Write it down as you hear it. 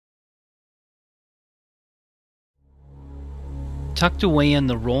Tucked away in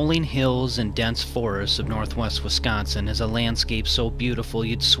the rolling hills and dense forests of northwest Wisconsin is a landscape so beautiful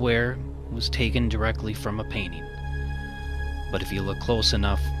you'd swear it was taken directly from a painting. But if you look close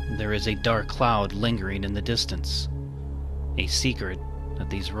enough, there is a dark cloud lingering in the distance. A secret that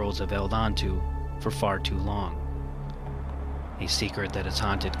these roads have held on to for far too long. A secret that has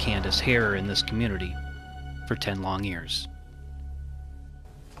haunted Candus Harer in this community for 10 long years.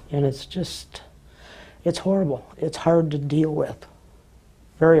 And it's horrible. It's hard to deal with.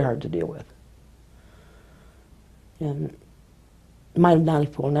 Very hard to deal with. And my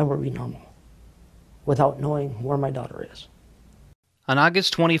life will never be normal without knowing where my daughter is. On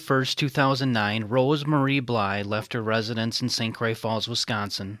August 21, 2009, Rose Marie Bly left her residence in St. Croix Falls,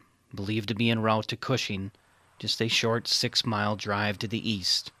 Wisconsin, believed to be en route to Cushing, just a short 6-mile drive to the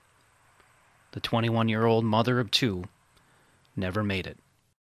east. The 21-year-old mother of 2 never made it.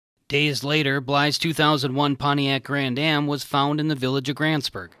 Days later, Bly's 2001 Pontiac Grand Am was found in the village of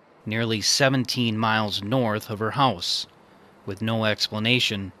Grantsburg, nearly 17 miles north of her house, with no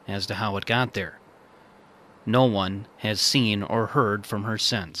explanation as to how it got there. No one has seen or heard from her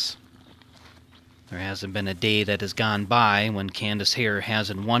since. There hasn't been a day that has gone by when Candus Harer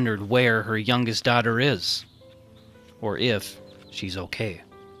hasn't wondered where her youngest daughter is, or if she's okay.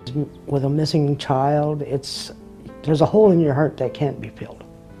 With a missing child, there's a hole in your heart that can't be filled.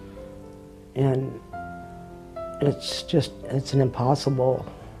 And it's an impossible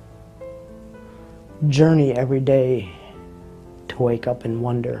journey every day to wake up and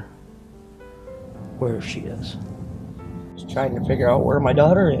wonder where she is. Just trying to figure out where my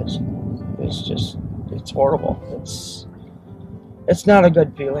daughter is. It's horrible. It's not a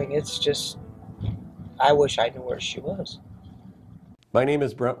good feeling. It's just, I wish I knew where she was. My name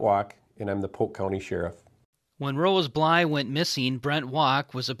is Brent Walk, and I'm the Polk County Sheriff. When Rose Bly went missing, Brent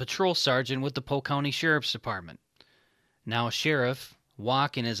Walk was a patrol sergeant with the Polk County Sheriff's Department. Now Sheriff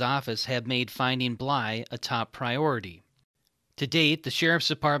Walk and his office have made finding Bly a top priority. To date, the Sheriff's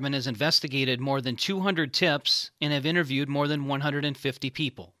Department has investigated more than 200 tips and have interviewed more than 150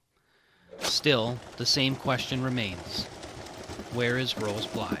 people. Still, the same question remains. Where is Rose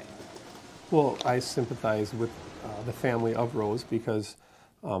Bly? Well, I sympathize with the family of Rose because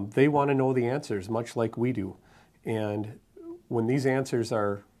they want to know the answers, much like we do. And when these answers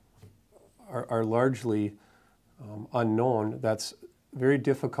are largely unknown, that's very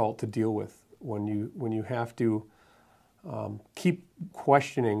difficult to deal with when you have to keep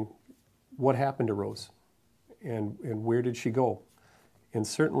questioning what happened to Rose and where did she go. And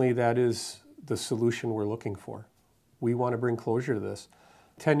certainly that is the solution we're looking for. We want to bring closure to this.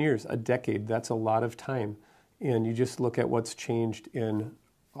 10 years, a decade, that's a lot of time. And you just look at what's changed in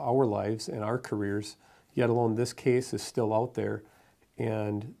our lives and our careers, yet alone this case is still out there,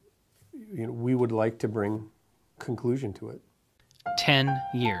 and we would like to bring conclusion to it. 10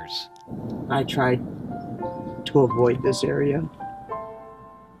 years. I tried to avoid this area.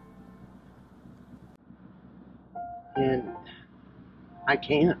 And I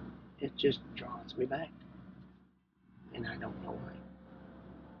can't. It just draws me back. And I don't know why.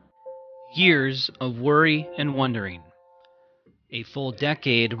 Years of worry and wondering. A full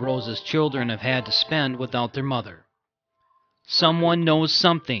decade Rose's children have had to spend without their mother. Someone knows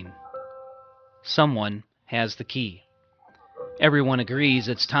something. Someone has the key. Everyone agrees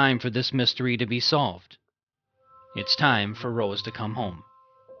it's time for this mystery to be solved. It's time for Rose to come home.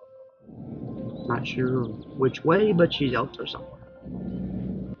 Not sure which way, but she's out there somewhere.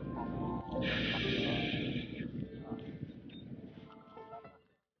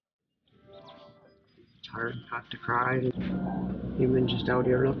 It's hard not to cry. Even just out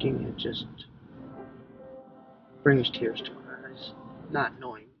here looking, it just brings tears to my eyes. Not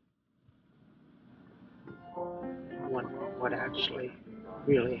knowing what actually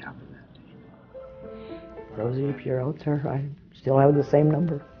really happened that day. Rosie, if you're out there, I still have the same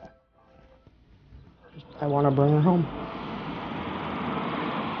number. I want to bring her home.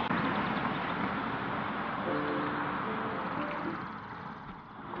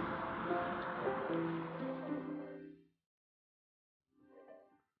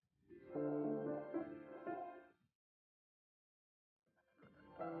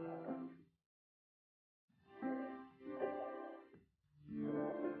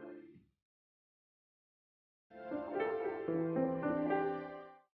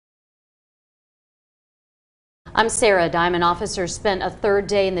 I'm Sarah. Diamond officers spent a third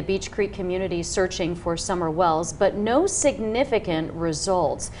day in the Beech Creek community searching for Summer Wells, but no significant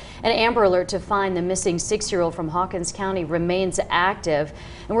results. An Amber Alert to find the missing 6-year-old from Hawkins County remains active,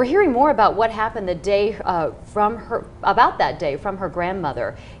 and we're hearing more about what happened the day from her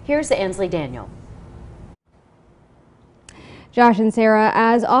grandmother. Here's Ansley Daniel. Josh and Sarah,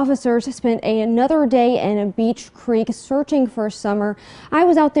 as officers spent another day in Beach Creek searching for Summer, I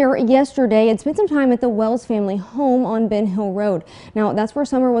was out there yesterday and spent some time at the Wells family home on Ben Hill Road. Now, that's where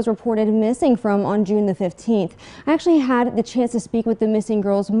Summer was reported missing from on June the 15th. I actually had the chance to speak with the missing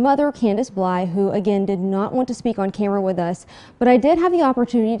girl's mother, Candus Bly, who again did not want to speak on camera with us, but I did have the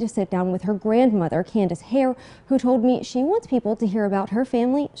opportunity to sit down with her grandmother, Candus Harer, who told me she wants people to hear about her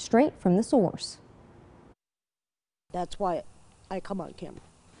family straight from the source. That's why I come on camera,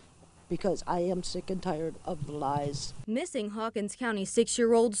 because I am sick and tired of the lies. Missing Hawkins County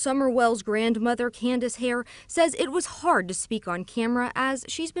 6-year-old Summer Wells' grandmother, Candus Harer, says it was hard to speak on camera as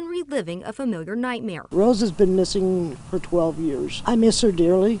she's been reliving a familiar nightmare. Rose has been missing for 12 years. I miss her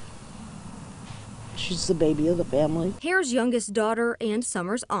dearly. She's the baby of the family. Harer's youngest daughter and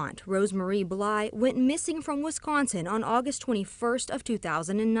Summer's aunt, Rose Marie Bly, went missing from Wisconsin on August 21st of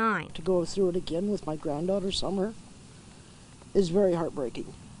 2009. To go through it again with my granddaughter, Summer, is very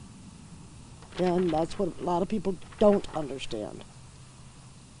heartbreaking. And that's what a lot of people don't understand,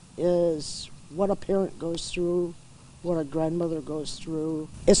 is what a parent goes through, what a grandmother goes through.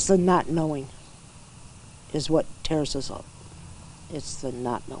 It's the not knowing is what tears us up. It's the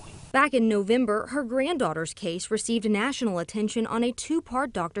not knowing. Back in November, her granddaughter's case received national attention on a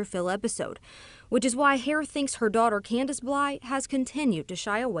 2-part Dr. Phil episode, which is why Harer thinks her daughter Candus Bly has continued to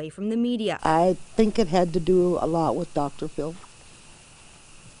shy away from the media. I think it had to do a lot with Dr. Phil,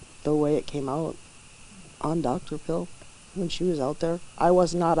 the way it came out on Dr. Phil when she was out there. I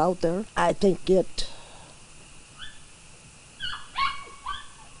was not out there. I think it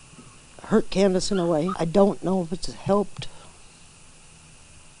hurt Candus in a way. I don't know if it's helped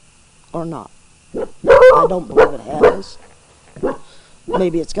or not. I don't believe it has.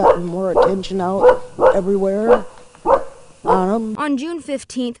 Maybe it's gotten more attention out everywhere on them. On June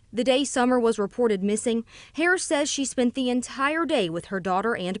 15th, the day Summer was reported missing, Harer says she spent the entire day with her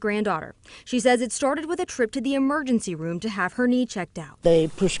daughter and granddaughter. She says it started with a trip to the emergency room to have her knee checked out. They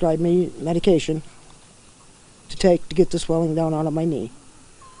prescribed me medication to take to get the swelling down out of my knee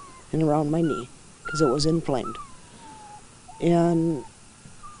and around my knee because it was inflamed. And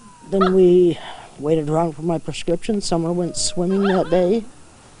then we waited around for my prescription. Summer went swimming that day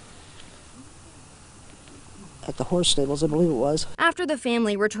at the horse stables, I believe it was. After the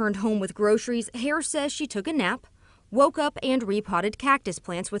family returned home with groceries, Harer says she took a nap, woke up and repotted cactus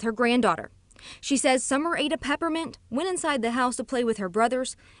plants with her granddaughter. She says Summer ate a peppermint, went inside the house to play with her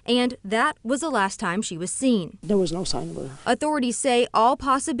brothers, and that was the last time she was seen. There was no sign of her. Authorities say all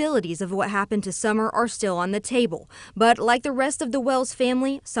possibilities of what happened to Summer are still on the table. But like the rest of the Wells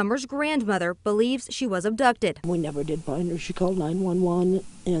family, Summer's grandmother believes she was abducted. We never did find her. She called 911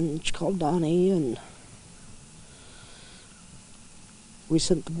 and she called Donnie, and we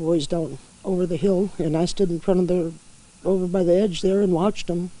sent the boys down over the hill, and I stood in front of over by the edge there and watched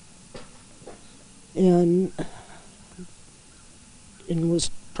them. And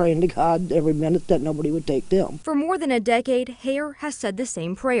was praying to God every minute that nobody would take them. For more than a decade, Harer has said the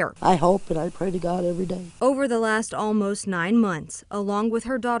same prayer. I hope and I pray to God every day. Over the last almost 9 months, along with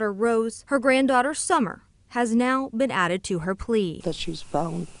her daughter Rose, her granddaughter Summer has now been added to her plea. That she's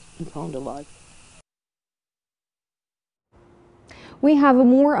found alive. We have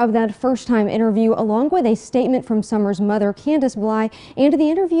more of that first-time interview along with a statement from Summer's mother, Candus Bly, and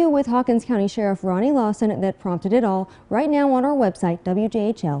the interview with Hawkins County Sheriff Ronnie Lawson that prompted it all right now on our website,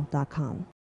 WJHL.com.